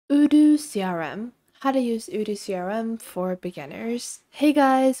Odoo CRM. How to use Odoo CRM for beginners. Hey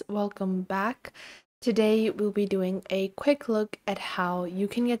guys, welcome back. Today we'll be doing a quick look at how you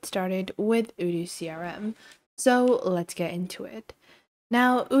can get started with Odoo CRM. So let's get into it.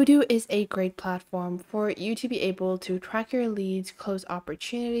 Now, Odoo is a great platform for you to be able to track your leads, close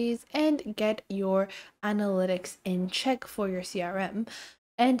opportunities, and get your analytics in check for your CRM.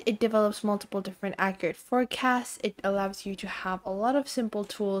 And it develops multiple different accurate forecasts. It allows you to have a lot of simple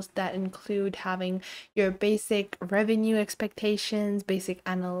tools that include having your basic revenue expectations, basic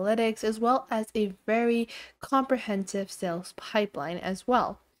analytics, as well as a very comprehensive sales pipeline as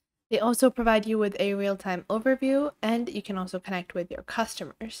well. They also provide you with a real-time overview, and you can also connect with your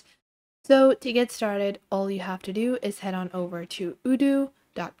customers. So to get started, all you have to do is head on over to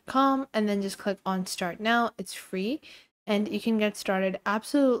odoo.com and then just click on Start Now. It's free and you can get started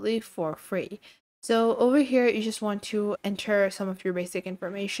absolutely for free. So over here, you just want to enter some of your basic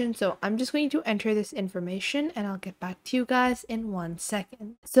information. So I'm just going to enter this information and I'll get back to you guys in 1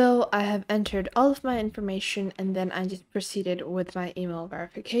 second. So I have entered all of my information and then I just proceeded with my email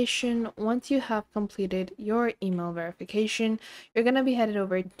verification. Once you have completed your email verification, you're going to be headed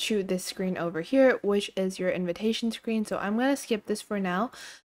over to this screen over here, which is your invitation screen. So I'm going to skip this for now,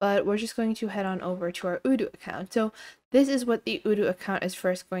 but we're just going to head on over to our Odoo account. So this is what the Odoo account is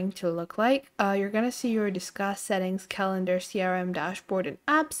first going to look like. You're going to see your discuss, settings, calendar, CRM, dashboard, and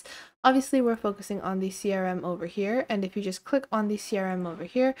apps. Obviously, we're focusing on the CRM over here. And if you just click on the CRM over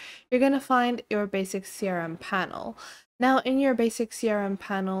here, you're going to find your basic CRM panel. Now, in your basic CRM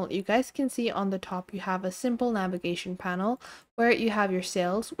panel, you guys can see on the top, you have a simple navigation panel where you have your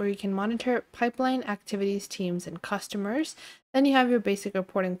sales, where you can monitor pipeline, activities, teams, and customers. Then you have your basic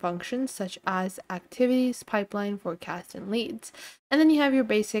reporting functions such as activities, pipeline, forecast, and leads. And then you have your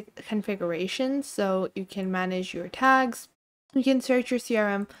basic configurations, so you can manage your tags. You can search your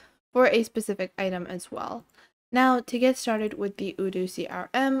CRM for a specific item as well. Now, to get started with the Odoo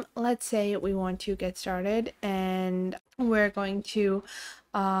CRM, let's say we want to get started and we're going to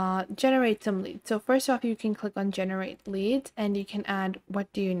generate some leads. So first off, you can click on generate leads and you can add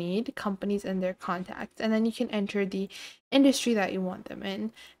what do you need, companies and their contacts, and then you can enter the industry that you want them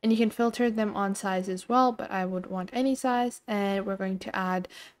in, and you can filter them on size as well, but I would want any size. And we're going to add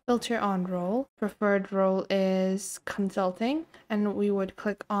filter on role. Preferred role is consulting, and we would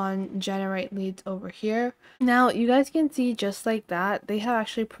click on generate leads over here. Now you guys can see, just like that, they have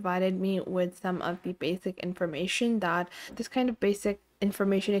actually provided me with some of the basic information that this kind of basic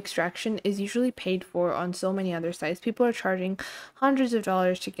information extraction is usually paid for on so many other sites. People are charging hundreds of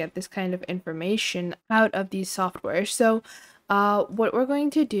dollars to get this kind of information out of these softwares. So what we're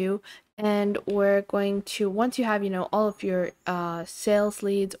going to do, and we're going to, once you have, all of your sales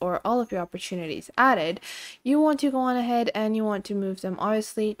leads or all of your opportunities added, you want to go on ahead and you want to move them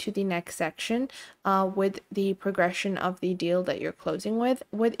obviously to the next section with the progression of the deal that you're closing with.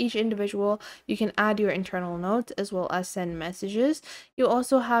 With each individual, you can add your internal notes as well as send messages. You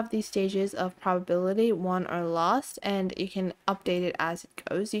also have these stages of probability, won or lost, and you can update it as it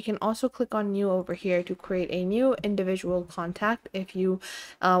goes. You can also click on new over here to create a new individual contact. If you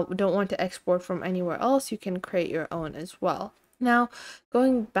don't want to export from anywhere else, you can create your own as well. Now,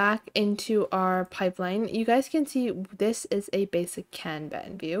 going back into our pipeline, you guys can see this is a basic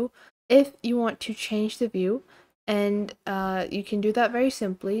Kanban view. If you want to change the view, and you can do that very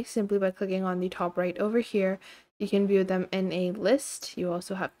simply by clicking on the top right over here. You can view them in a list. You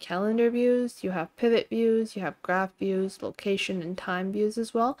also have calendar views, you have pivot views, you have graph views, location and time views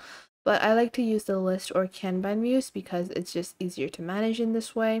as well. But I like to use the list or Kanban views because it's just easier to manage in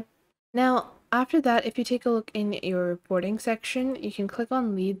this way. Now, after that, if you take a look in your reporting section, you can click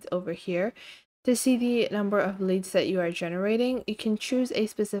on leads over here. To see the number of leads that you are generating, you can choose a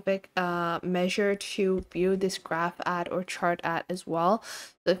specific measure to view this graph at or chart at as well.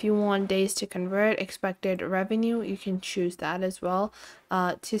 So if you want days to convert, expected revenue, you can choose that as well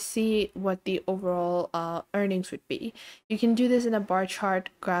to see what the overall earnings would be. You can do this in a bar chart,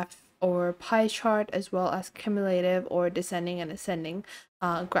 graph, or pie chart, as well as cumulative or descending and ascending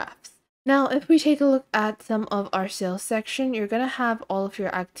graphs. Now, if we take a look at some of our sales section, you're going to have all of your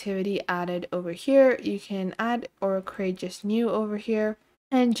activity added over here. You can add or create just new over here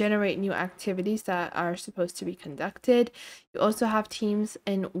and generate new activities that are supposed to be conducted. You also have teams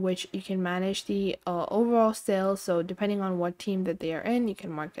in which you can manage the overall sales. So depending on what team that they are in, you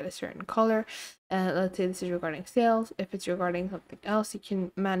can mark it a certain color. Let's say this is regarding sales. If it's regarding something else, you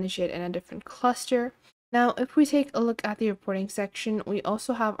can manage it in a different cluster. Now, if we take a look at the reporting section, we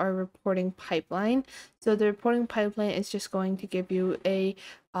also have our reporting pipeline. So the reporting pipeline is just going to give you a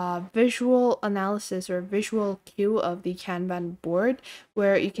visual analysis or visual cue of the Kanban board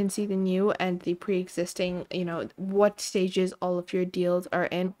where you can see the new and the pre-existing, what stages all of your deals are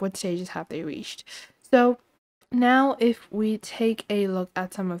in, what stages have they reached. So now, if we take a look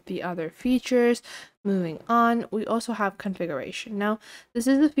at some of the other features, moving on, we also have configuration. Now, this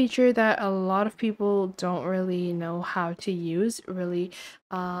is a feature that a lot of people don't really know how to use really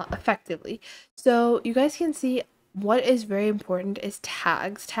effectively. So you guys can see what is very important is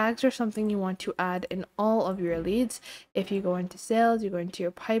tags. Tags are something you want to add in all of your leads. If you go into sales, you go into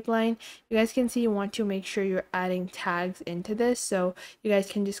your pipeline, you guys can see you want to make sure you're adding tags into this. So you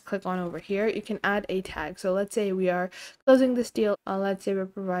guys can just click on over here. You can add a tag. So let's say we are closing this deal. Let's say we're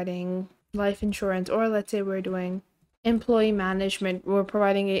providing life insurance, or let's say we're doing employee management, we're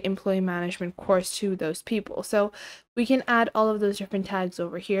providing a employee management course to those people. So we can add all of those different tags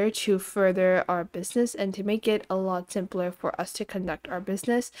over here to further our business and to make it a lot simpler for us to conduct our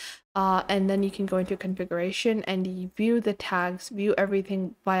business. And then you can go into configuration and you view the tags, view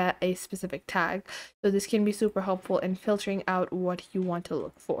everything via a specific tag. So this can be super helpful in filtering out what you want to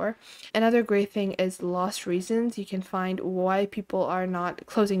look for. Another great thing is lost reasons. You can find why people are not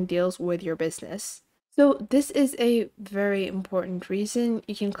closing deals with your business. So this is a very important reason.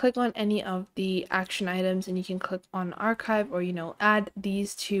 You can click on any of the action items and you can click on archive or, add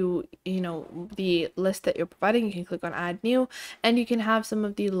these to, the list that you're providing. You can click on add new and you can have some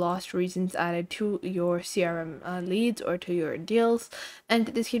of the lost reasons added to your CRM leads or to your deals. And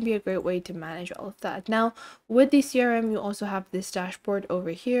this can be a great way to manage all of that. Now, with the CRM, you also have this dashboard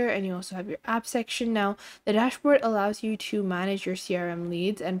over here and you also have your app section. Now, the dashboard allows you to manage your CRM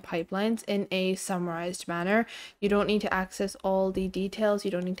leads and pipelines in a summarized manner. You don't need to access all the details.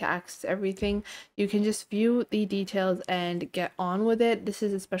 You don't need to access everything. You can just view the details and get on with it. This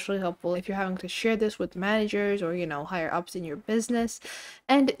is especially helpful if you're having to share this with managers or, higher ups in your business.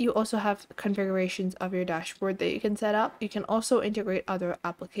 And you also have configurations of your dashboard that you can set up. You can also integrate other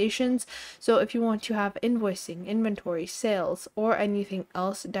applications. So if you want to have invoicing, inventory, sales, or anything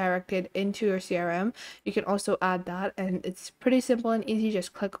else directed into your CRM, you can also add that. And it's pretty simple and easy.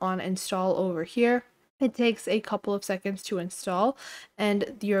 Just click on install over here. It takes a couple of seconds to install,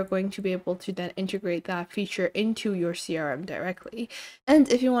 and you're going to be able to then integrate that feature into your CRM directly. And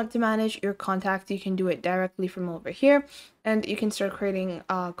if you want to manage your contacts, you can do it directly from over here. And you can start creating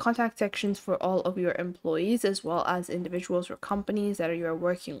contact sections for all of your employees as well as individuals or companies that you're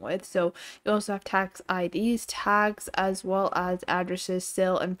working with. So you also have tax IDs, tags, as well as addresses,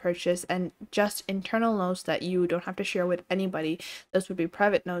 sale and purchase, and just internal notes that you don't have to share with anybody. Those would be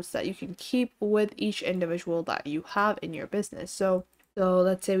private notes that you can keep with each individual that you have in your business. So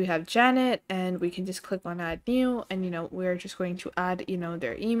let's say we have Janet and we can just click on add new and we're just going to add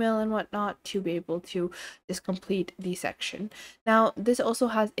their email and whatnot to be able to just complete the section. Now this also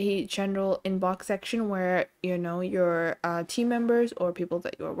has a general inbox section where your team members or people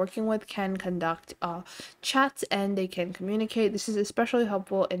that you are working with can conduct chats and they can communicate. This is especially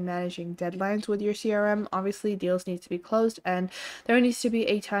helpful in managing deadlines with your CRM. Obviously deals need to be closed and there needs to be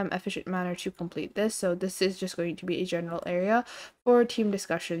a time efficient manner to complete this. So this is just going to be a general area for team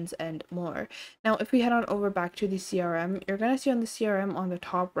discussions and more. Now, if we head on over back to the CRM, you're going to see on the CRM on the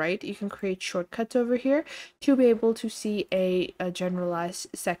top right, you can create shortcuts over here to be able to see a generalized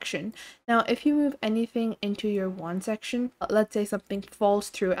section. Now, if you move anything into your one section, let's say something falls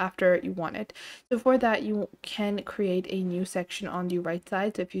through after you want it. So for that, you can create a new section on the right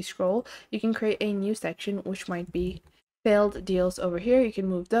side. So if you scroll, you can create a new section, which might be failed deals over here. You can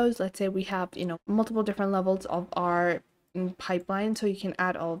move those. Let's say we have, multiple different levels of our pipeline, so you can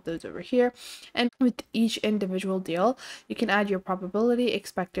add all of those over here. And with each individual deal, you can add your probability,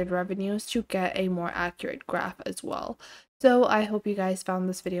 expected revenues to get a more accurate graph as well. So I hope you guys found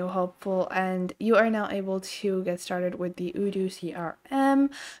this video helpful and you are now able to get started with the Odoo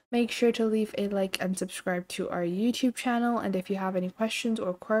CRM. Make sure to leave a like and subscribe to our YouTube channel. And if you have any questions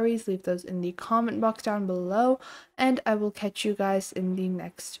or queries, leave those in the comment box down below. And I will catch you guys in the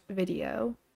next video.